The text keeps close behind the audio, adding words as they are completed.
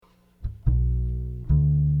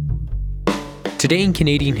Today in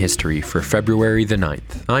Canadian history for February the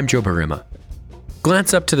 9th, I'm Joe Barima.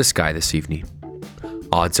 Glance up to the sky this evening.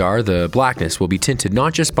 Odds are the blackness will be tinted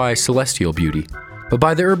not just by celestial beauty, but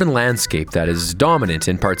by the urban landscape that is dominant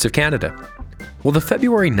in parts of Canada. Well, the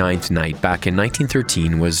February 9th night back in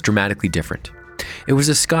 1913 was dramatically different. It was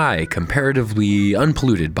a sky comparatively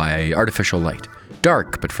unpolluted by artificial light,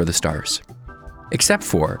 dark but for the stars. Except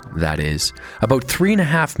for, that is, about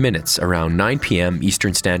 3.5 minutes around 9 p.m.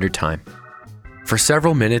 Eastern Standard Time. For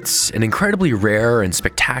several minutes, an incredibly rare and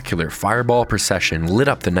spectacular fireball procession lit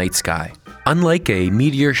up the night sky. Unlike a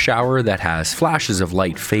meteor shower that has flashes of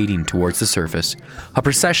light fading towards the surface, a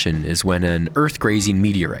procession is when an Earth-grazing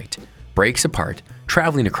meteorite breaks apart,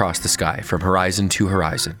 traveling across the sky from horizon to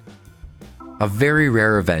horizon. A very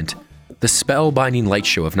rare event, the spellbinding light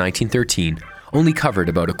show of 1913 only covered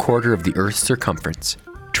about a quarter of the Earth's circumference,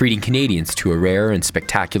 treating Canadians to a rare and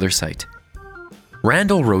spectacular sight.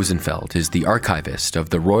 Randall Rosenfeld is the archivist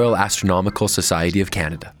of the Royal Astronomical Society of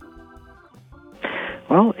Canada.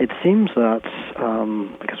 Well, it seems that,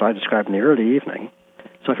 because I described in the early evening,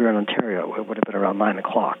 so if you're in Ontario, it would have been around 9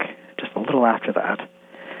 o'clock, just a little after that.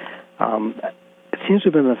 It seems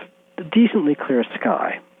to have been a decently clear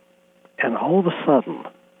sky, and all of a sudden,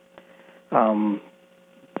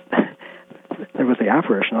 there was the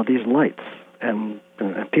apparition of these lights. And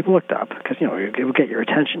people looked up, because, it would get your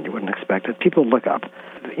attention. You wouldn't expect it. People look up.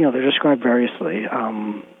 They're described variously.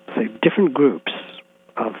 Say, different groups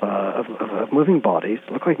of moving bodies,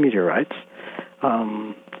 look like meteorites.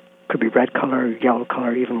 Could be red color, yellow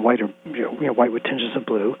color, even white, or white with tinges of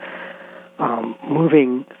blue.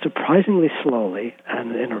 Moving surprisingly slowly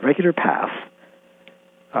and in a regular path,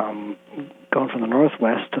 going from the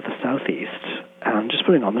northwest to the southeast, and just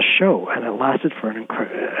putting on the show. And it lasted for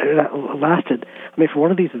for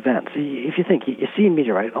one of these events, if you think, you see a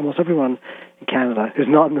meteorite, almost everyone in Canada who's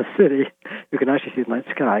not in the city, who can actually see the night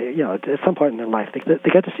sky, at some point in their life, they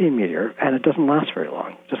get to see a meteor, and it doesn't last very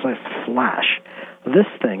long, just like a flash. This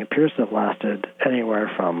thing appears to have lasted anywhere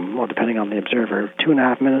from, depending on the observer,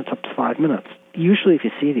 2.5 minutes up to 5 minutes. Usually if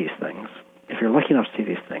you see these things, if you're lucky enough to see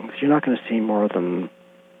these things, you're not going to see more than,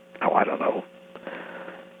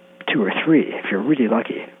 2 or 3, if you're really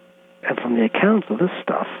lucky. And from the accounts of this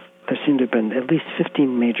stuff, there seem to have been at least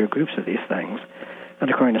 15 major groups of these things. And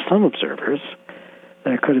according to some observers,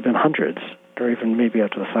 there could have been hundreds, or even maybe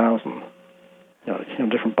up to 1,000.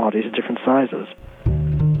 Different bodies of different sizes.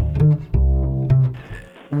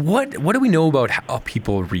 What do we know about how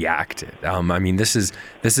people reacted? This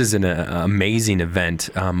is an amazing event.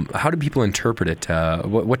 How do people interpret it?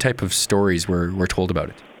 What type of stories were told about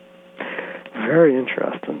it? Very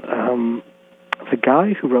interesting. The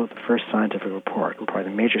guy who wrote the first scientific report, and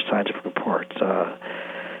probably the major scientific report,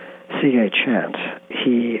 C.A. Chant,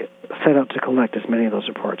 he set out to collect as many of those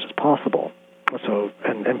reports as possible. So,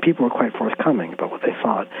 and people were quite forthcoming about what they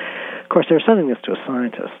thought. Of course, they were sending this to a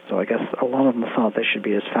scientist, so I guess a lot of them thought they should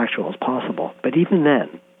be as factual as possible. But even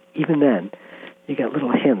then, you get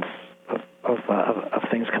little hints of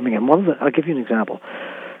things coming in. I'll give you an example.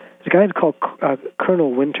 There's a guy called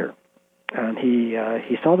Colonel Winter, and he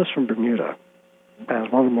saw this from Bermuda.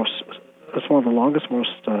 It's one of the longest,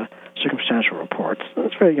 most circumstantial reports.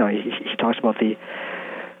 It's very, he talks about the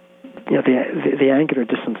angular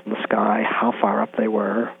distance in the sky, how far up they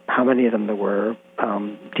were, how many of them there were,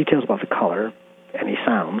 details about the color, any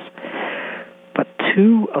sounds. But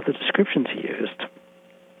 2 of the descriptions he used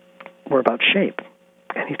were about shape.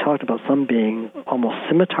 And he talked about some being almost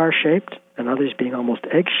scimitar-shaped and others being almost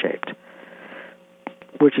egg-shaped,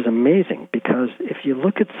 which is amazing because if you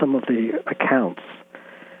look at some of the accounts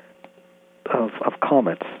of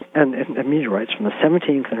comets and meteorites from the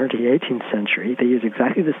 17th and early 18th century, they use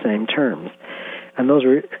exactly the same terms. And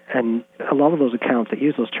a lot of those accounts that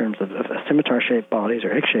use those terms of scimitar-shaped bodies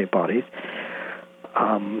or egg-shaped bodies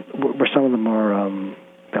were some of the more,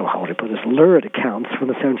 how would I put this, lurid accounts from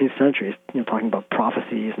the 17th century, talking about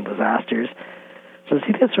prophecies and disasters. So to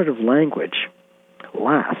see that sort of language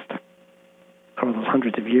last over those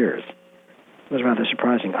hundreds of years was rather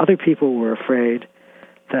surprising. Other people were afraid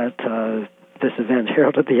that this event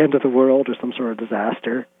heralded the end of the world or some sort of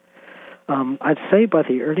disaster. I'd say by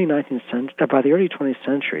the early 20th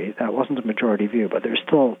century, that wasn't a majority view, but there's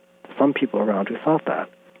still some people around who thought that.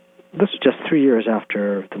 This was just 3 years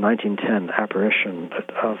after the 1910 apparition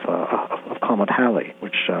of Comet Halley,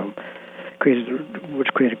 which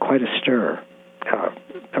created quite a stir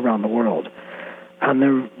around the world. And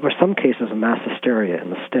there were some cases of mass hysteria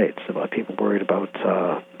in the States about people worried about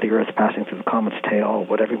the Earth passing through the comet's tail.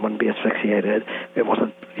 Would everyone be asphyxiated?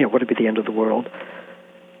 Would it be the end of the world?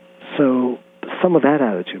 So some of that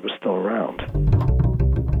attitude was still around.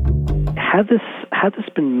 had this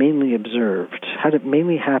been mainly observed, had it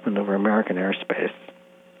mainly happened over American airspace,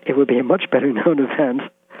 it would be a much better known event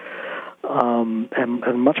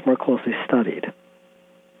and much more closely studied.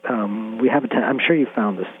 We have I'm sure you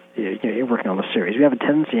found this. You're working on the series. We have a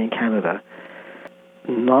tendency in Canada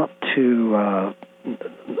not to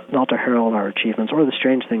herald our achievements or the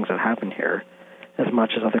strange things that happen here as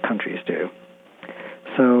much as other countries do.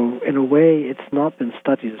 So, in a way, it's not been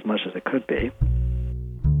studied as much as it could be.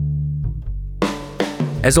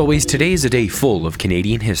 As always, today is a day full of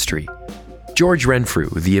Canadian history. George Renfrew,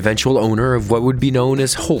 the eventual owner of what would be known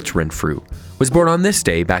as Holt Renfrew, was born on this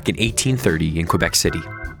day back in 1830 in Quebec City.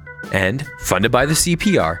 And, funded by the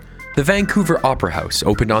CPR, the Vancouver Opera House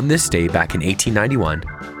opened on this day back in 1891.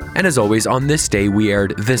 And as always, on this day we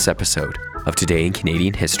aired this episode of Today in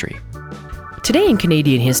Canadian History. Today in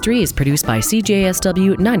Canadian History is produced by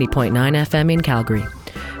CJSW 90.9 FM in Calgary.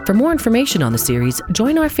 For more information on the series,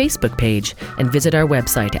 join our Facebook page and visit our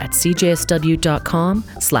website at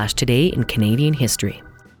cjsw.com/todayincanadianhistory.